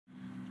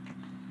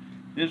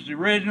This is the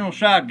original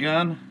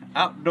shotgun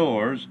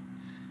outdoors,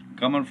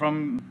 coming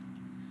from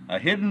a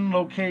hidden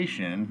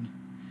location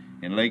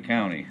in Lake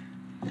County.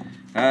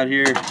 Out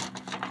here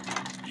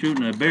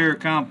shooting a bear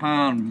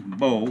compound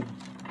bow.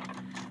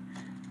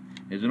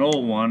 It's an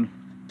old one,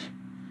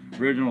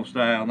 original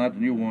style, not the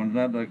new ones,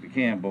 not like the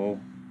cam bow.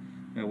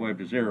 I wiped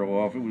this arrow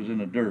off. It was in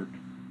the dirt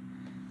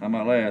on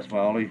my last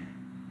volley.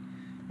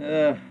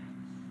 Not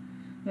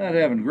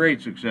having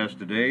great success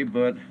today,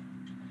 but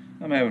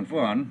I'm having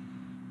fun.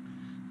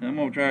 I'm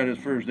going to try this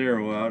first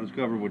arrow out. It's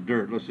covered with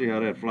dirt. Let's see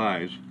how that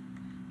flies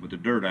with the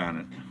dirt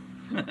on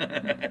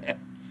it.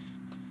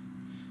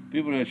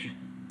 People that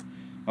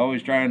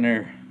always trying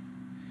their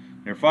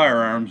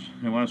firearms,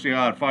 they want to see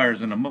how it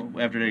fires in the mud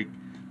after they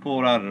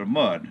pull it out of the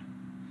mud.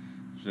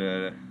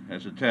 So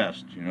that's a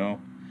test, you know.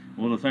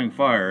 Will the thing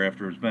fire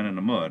after it's been in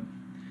the mud?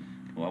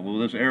 Well, will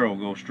this arrow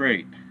go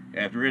straight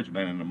after it's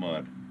been in the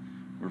mud?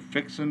 We're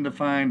fixing to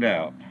find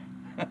out.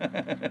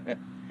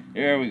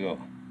 Here we go.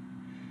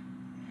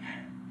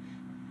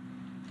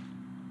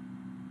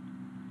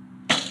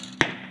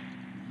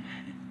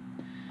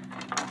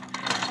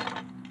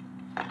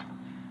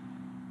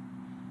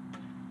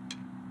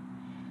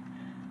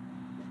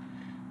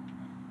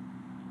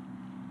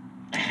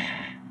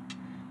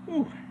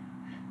 Ooh.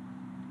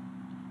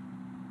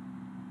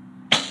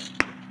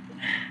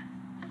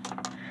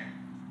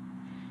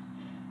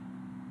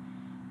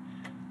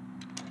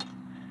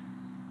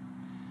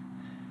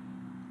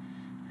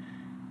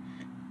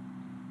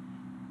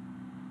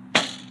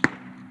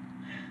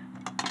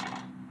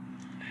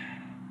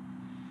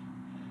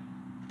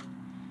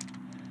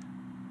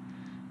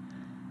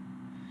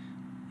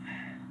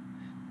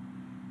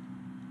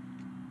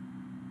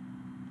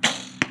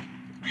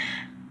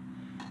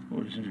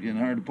 Oh, this is getting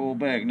hard to pull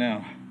back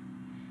now.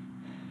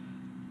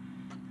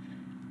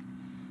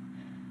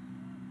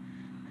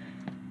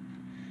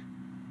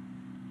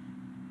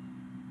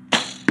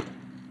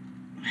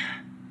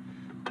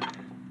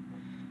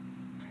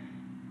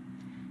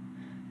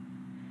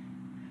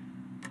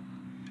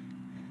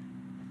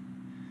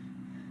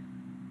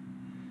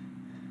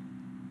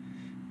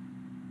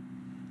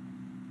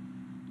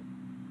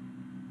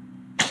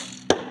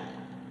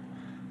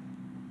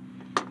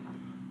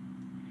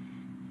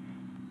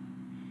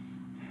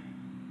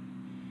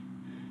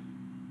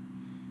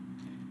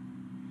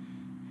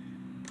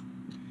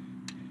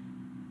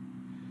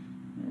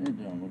 It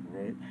don't look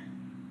right.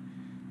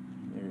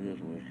 There it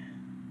is. Way.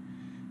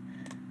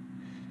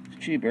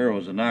 Cheap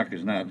arrows, the knock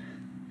is not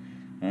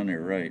on there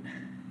right.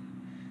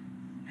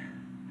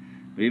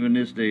 But even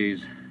these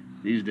days,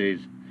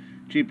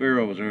 cheap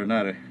arrows are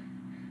not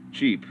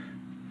cheap.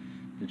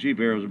 The cheap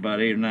arrows are about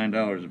 $8 or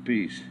 $9 a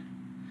piece.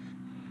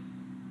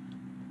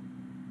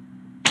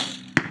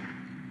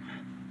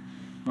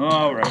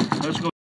 All right, let's go.